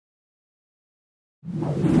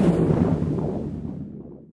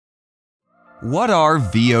What are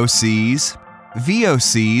VOCs?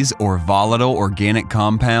 VOCs, or volatile organic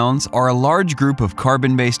compounds, are a large group of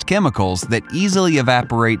carbon-based chemicals that easily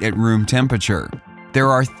evaporate at room temperature. There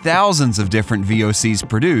are thousands of different VOCs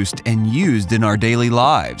produced and used in our daily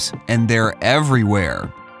lives, and they're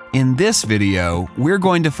everywhere. In this video, we're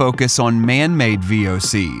going to focus on man-made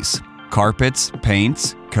VOCs: carpets,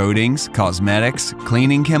 paints, coatings, cosmetics,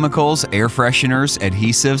 cleaning chemicals, air fresheners,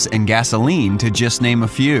 adhesives, and gasoline, to just name a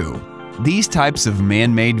few. These types of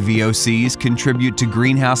man-made VOCs contribute to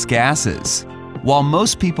greenhouse gases. While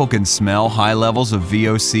most people can smell high levels of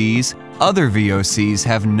VOCs, other VOCs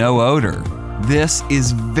have no odor. This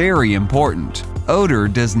is very important. Odor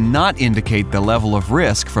does not indicate the level of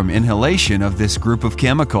risk from inhalation of this group of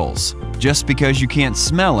chemicals. Just because you can't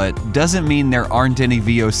smell it doesn't mean there aren't any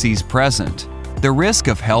VOCs present. The risk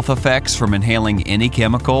of health effects from inhaling any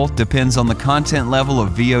chemical depends on the content level of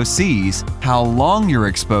VOCs, how long you're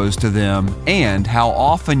exposed to them, and how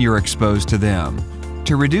often you're exposed to them.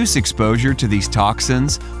 To reduce exposure to these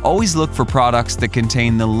toxins, always look for products that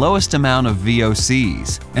contain the lowest amount of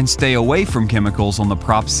VOCs, and stay away from chemicals on the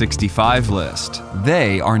Prop 65 list.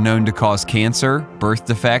 They are known to cause cancer, birth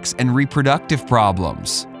defects, and reproductive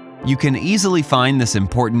problems. You can easily find this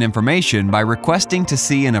important information by requesting to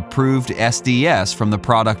see an approved SDS from the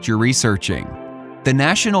product you're researching. The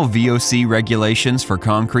national VOC regulations for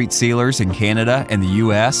concrete sealers in Canada and the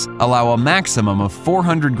US allow a maximum of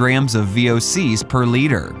 400 grams of VOCs per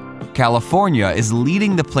liter. California is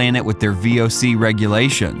leading the planet with their VOC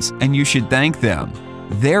regulations, and you should thank them.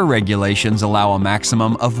 Their regulations allow a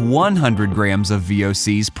maximum of 100 grams of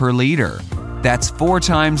VOCs per liter. That's 4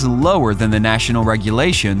 times lower than the national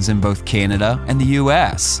regulations in both Canada and the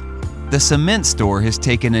US. The cement store has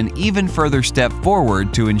taken an even further step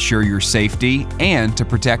forward to ensure your safety and to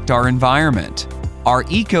protect our environment. Our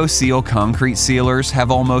EcoSeal concrete sealers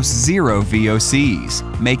have almost zero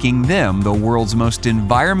VOCs, making them the world's most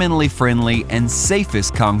environmentally friendly and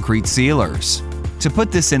safest concrete sealers. To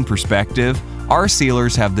put this in perspective, our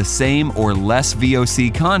sealers have the same or less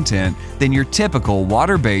VOC content than your typical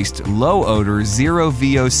water-based, low-odor, zero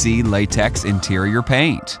VOC latex interior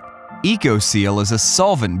paint. EcoSeal is a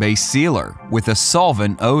solvent-based sealer with a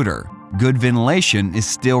solvent odor. Good ventilation is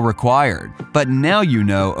still required, but now you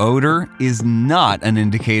know odor is not an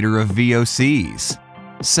indicator of VOCs.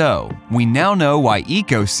 So, we now know why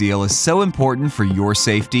EcoSeal is so important for your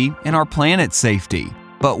safety and our planet's safety.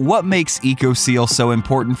 But what makes EcoSeal so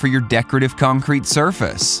important for your decorative concrete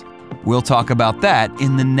surface? We'll talk about that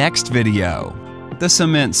in the next video. The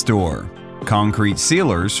Cement Store. Concrete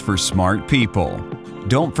sealers for smart people.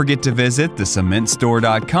 Don't forget to visit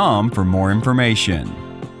theCementStore.com for more information.